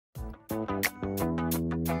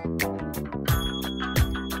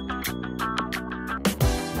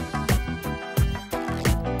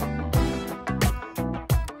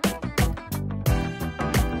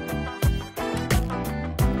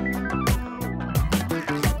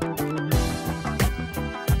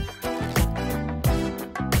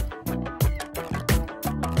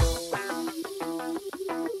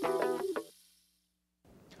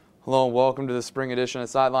Hello and welcome to the spring edition of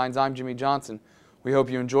Sidelines. I'm Jimmy Johnson. We hope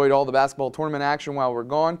you enjoyed all the basketball tournament action while we're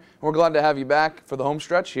gone, and we're glad to have you back for the home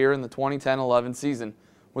stretch here in the 2010-11 season.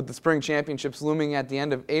 With the spring championships looming at the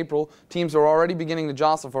end of April, teams are already beginning to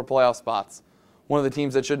jostle for playoff spots. One of the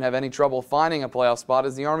teams that shouldn't have any trouble finding a playoff spot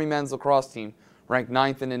is the Army men's lacrosse team. Ranked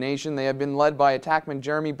 9th in the nation, they have been led by attackman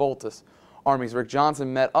Jeremy Boltus. Army's Rick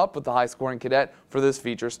Johnson met up with the high-scoring cadet for this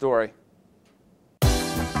feature story.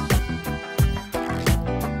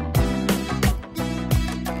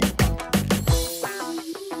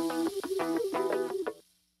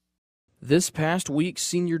 This past week,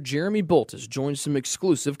 senior Jeremy Boltus joined some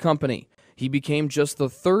exclusive company. He became just the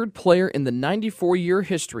third player in the 94-year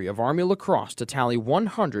history of Army lacrosse to tally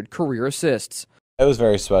 100 career assists. It was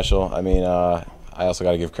very special. I mean, I also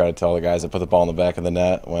got to give credit to all the guys that put the ball in the back of the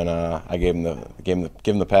net when I gave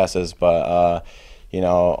them the passes. But you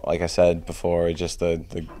know, like I said before, just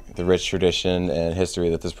the rich tradition and history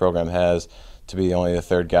that this program has. To be only the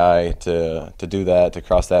third guy to do that, to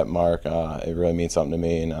cross that mark, it really means something to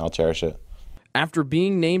me, and I'll cherish it. After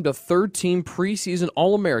being named a third-team preseason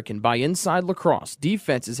All-American by Inside Lacrosse,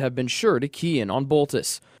 defenses have been sure to key in on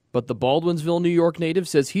Boltus. But the Baldwinsville, New York native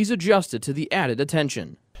says he's adjusted to the added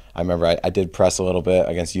attention. I remember I did press a little bit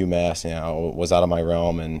against UMass. You know, was out of my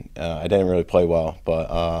realm, and I didn't really play well.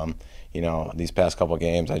 But you know, these past couple of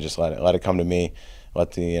games, I just let it come to me.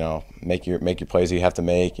 Let the make your plays that you have to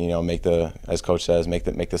make. You know, make the, as coach says, make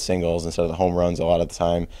the singles instead of the home runs a lot of the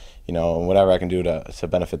time. You know, and whatever I can do to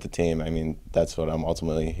benefit the team. I mean, that's what I'm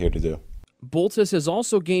ultimately here to do. Boltus has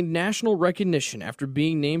also gained national recognition after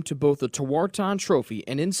being named to both the Tewaaraton Trophy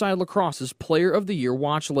and Inside Lacrosse's Player of the Year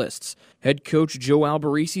watch lists. Head coach Joe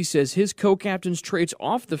Alberisi says his co-captain's traits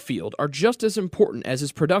off the field are just as important as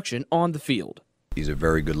his production on the field. He's a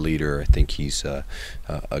very good leader. I think he's a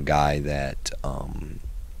guy that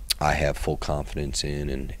I have full confidence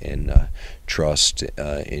in and trust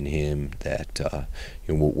in him that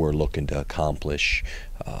you know, what we're looking to accomplish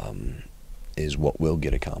is what will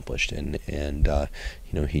get accomplished. And you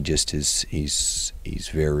know, he just is he's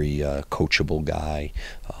very coachable guy.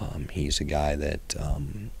 He's a guy that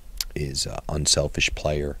is an unselfish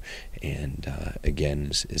player, and again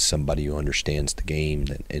is somebody who understands the game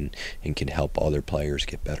and can help other players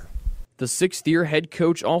get better. The sixth-year head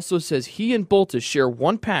coach also says he and Boltus share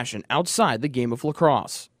one passion outside the game of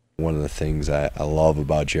lacrosse. One of the things I love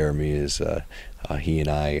about Jeremy is he and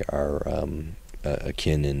I are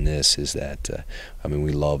akin in this, is that I mean,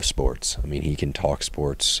 we love sports. I mean, he can talk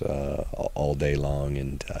sports all day long,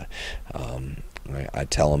 and I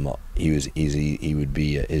tell him he would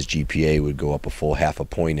be his GPA would go up a full half a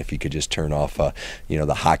point if he could just turn off you know,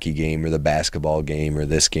 the hockey game or the basketball game or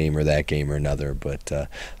this game or that game or another. But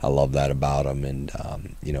I love that about him, and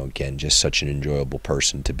you know, again, just such an enjoyable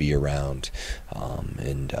person to be around,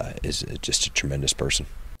 and is just a tremendous person.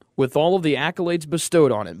 With all of the accolades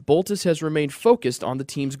bestowed on him, Boltus has remained focused on the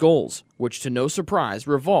team's goals, which to no surprise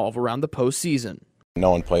revolve around the postseason.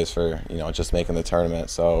 No one plays for, you know, just making the tournament,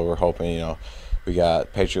 so we're hoping, you know, we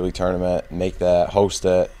got Patriot League tournament, make that, host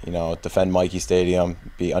it, you know, defend Mikey Stadium,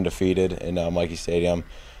 be undefeated in Mikey Stadium,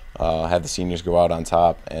 have the seniors go out on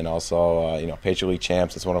top, and also, you know, Patriot League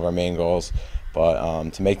champs. It's one of our main goals.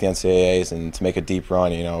 But to make the NCAAs and to make a deep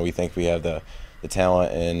run, you know, we think we have the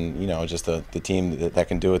talent and, you know, just the team that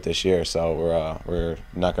can do it this year. So we're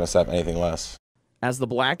not going to accept anything less. As the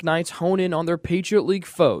Black Knights hone in on their Patriot League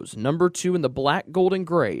foes, number 2 in the black, gold, and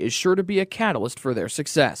gray is sure to be a catalyst for their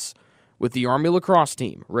success. With the Army lacrosse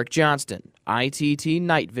team, Rick Johnston, ITT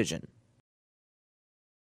Night Vision.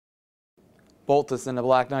 Boltus and the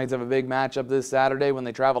Black Knights have a big matchup this Saturday when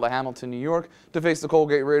they travel to Hamilton, New York to face the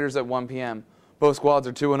Colgate Raiders at 1 p.m. Both squads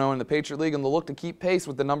are 2-0 in the Patriot League, and they'll look to keep pace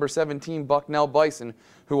with the number 17 Bucknell Bison,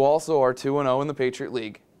 who also are 2-0 in the Patriot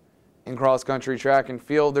League. In cross-country track and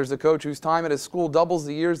field, there's a coach whose time at his school doubles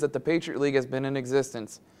the years that the Patriot League has been in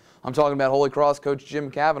existence. I'm talking about Holy Cross coach Jim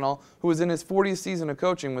Kavanagh, who is in his 40th season of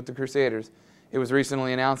coaching with the Crusaders. It was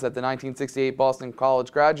recently announced that the 1968 Boston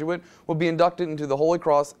College graduate will be inducted into the Holy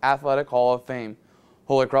Cross Athletic Hall of Fame.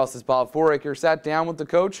 Holy Cross's Bob Foraker sat down with the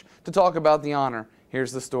coach to talk about the honor.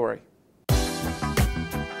 Here's the story.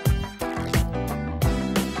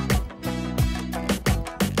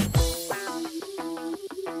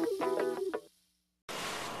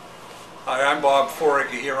 Hi, I'm Bob Foraker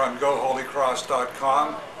here on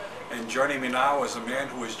GoHolyCross.com, and joining me now is a man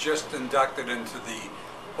who was just inducted into the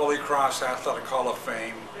Holy Cross Athletic Hall of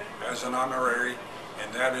Fame as an honorary,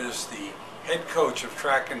 and that is the head coach of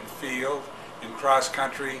track and field and cross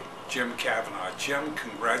country, Jim Kavanagh. Jim,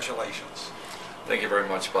 congratulations. Thank you very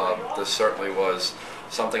much, Bob. This certainly was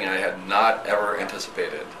something I had not ever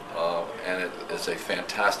anticipated. and it is a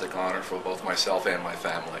fantastic honor for both myself and my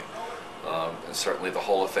family. And certainly the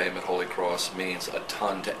Hall of Fame at Holy Cross means a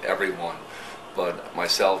ton to everyone. But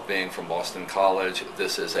myself being from Boston College,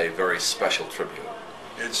 this is a very special tribute.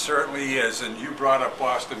 It certainly is, and you brought up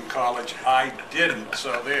Boston College. I didn't,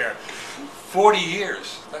 so there. 40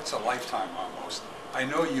 years, that's a lifetime almost. I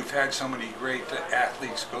know you've had so many great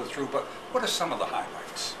athletes go through, but what are some of the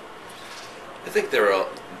highlights? I think there are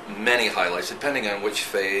many highlights, depending on which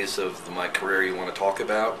phase of my career you want to talk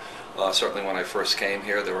about. Certainly when I first came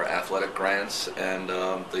here, there were athletic grants, and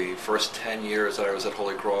the first 10 years that I was at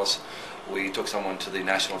Holy Cross, we took someone to the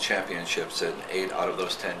national championships in 8 out of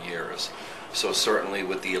those 10 years. So certainly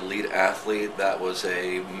with the elite athlete, that was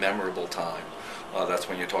a memorable time. That's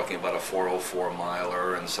when you're talking about a 404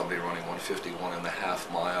 miler and somebody running 151 and a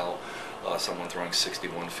half mile, someone throwing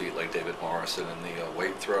 61 feet like David Morrison in the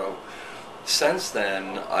weight throw. Since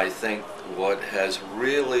then, I think what has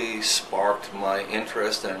really sparked my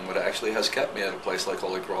interest and what actually has kept me at a place like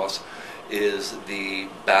Holy Cross is the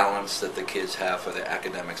balance that the kids have for their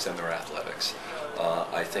academics and their athletics.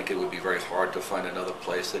 I think it would be very hard to find another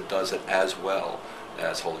place that does it as well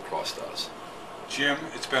as Holy Cross does. Jim,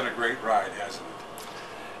 it's been a great ride, hasn't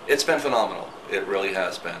it? It's been phenomenal. It really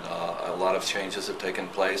has been. A lot of changes have taken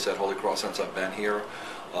place at Holy Cross since I've been here.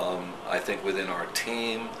 I think within our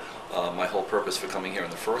team, my whole purpose for coming here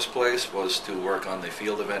in the first place was to work on the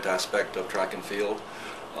field event aspect of track and field.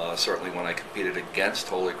 Certainly when I competed against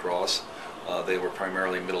Holy Cross, they were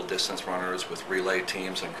primarily middle distance runners with relay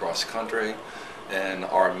teams and cross country. And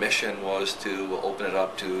our mission was to open it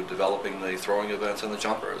up to developing the throwing events and the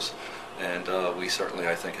jumpers. And we certainly,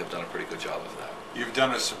 I think, have done a pretty good job of that. You've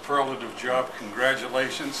done a superlative job.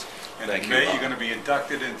 Congratulations. And Thank in you, May, Bob. you're going to be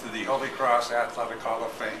inducted into the Holy Cross Athletic Hall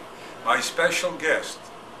of Fame. My special guest,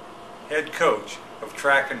 head coach of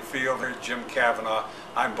track and field, Jim Kavanagh.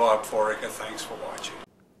 I'm Bob Foraker. Thanks for watching.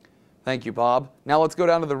 Thank you, Bob. Now let's go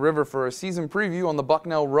down to the river for a season preview on the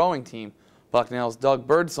Bucknell rowing team. Bucknell's Doug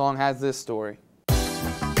Birdsong has this story.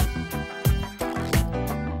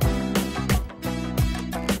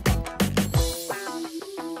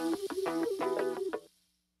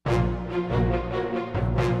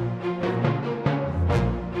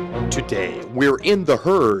 Today, we're in the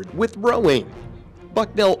herd with rowing.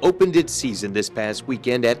 Bucknell opened its season this past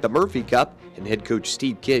weekend at the Murphy Cup, and head coach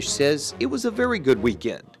Steve Kish says it was a very good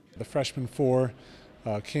weekend. The freshman 4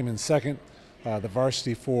 came in second. The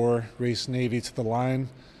varsity 4 raced Navy to the line.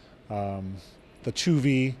 The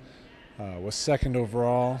 2V was second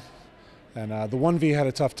overall. And the 1V had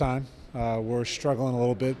a tough time. We're struggling a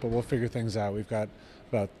little bit, but we'll figure things out. We've got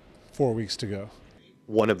about 4 weeks to go.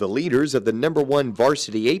 One of the leaders of the #1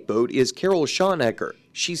 varsity 8 boat is Carol Schonecker.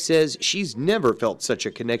 She says she's never felt such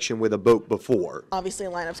a connection with a boat before. Obviously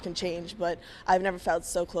lineups can change, but I've never felt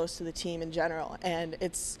so close to the team in general, and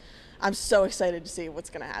I'm so excited to see what's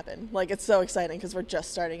going to happen. Like, it's so exciting because we're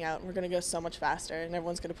just starting out and we're going to go so much faster, and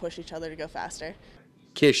everyone's going to push each other to go faster.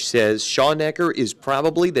 Kish says Schonecker is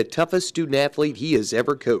probably the toughest student athlete he has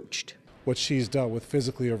ever coached. What she's dealt with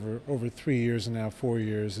physically over 3 years and now 4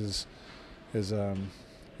 years is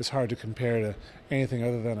hard to compare to anything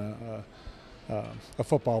other than a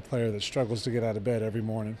football player that struggles to get out of bed every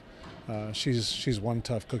morning. She's one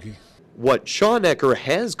tough cookie. What Schonecker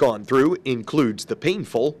has gone through includes the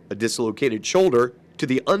painful, a dislocated shoulder, to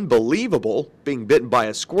the unbelievable, being bitten by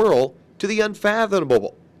a squirrel, to the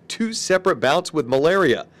unfathomable, 2 separate bouts with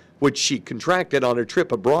malaria, which she contracted on a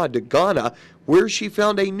trip abroad to Ghana, where she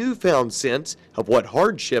found a newfound sense of what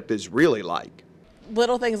hardship is really like.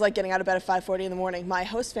 Little things like getting out of bed at 5:40 in the morning. My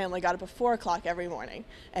host family got up at 4 o'clock every morning,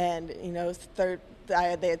 and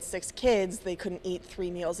they had 6 kids. They couldn't eat 3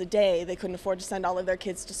 meals a day. They couldn't afford to send all of their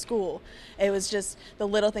kids to school. It was just the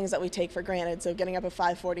little things that we take for granted. So getting up at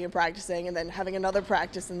 5:40 and practicing, and then having another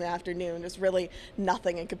practice in the afternoon is really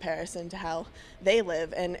nothing in comparison to how they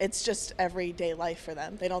live. And it's just everyday life for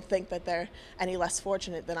them. They don't think that they're any less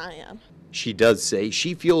fortunate than I am. She does say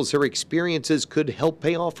she feels her experiences could help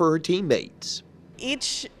pay off for her teammates.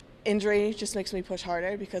 Each injury just makes me push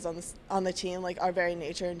harder because on the team, like, our very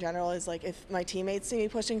nature in general is like, if my teammates see me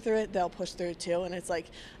pushing through it, they'll push through it too, and it's like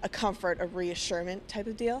a comfort, a reassurance type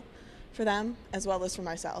of deal for them as well as for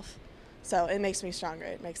myself. So it makes me stronger.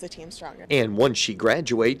 It makes the team stronger. And once she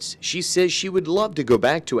graduates, she says she would love to go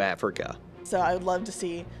back to Africa. So I would love to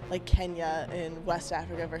see like Kenya and West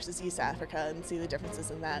Africa versus East Africa and see the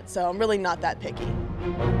differences in that. So I'm really not that picky.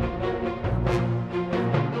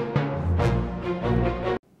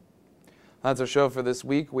 That's our show for this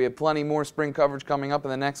week. We have plenty more spring coverage coming up in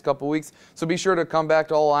the next couple weeks, so be sure to come back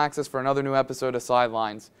to All Access for another new episode of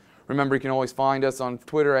Sidelines. Remember, you can always find us on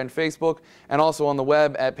Twitter and Facebook, and also on the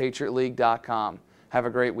web at patriotleague.com. Have a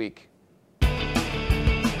great week.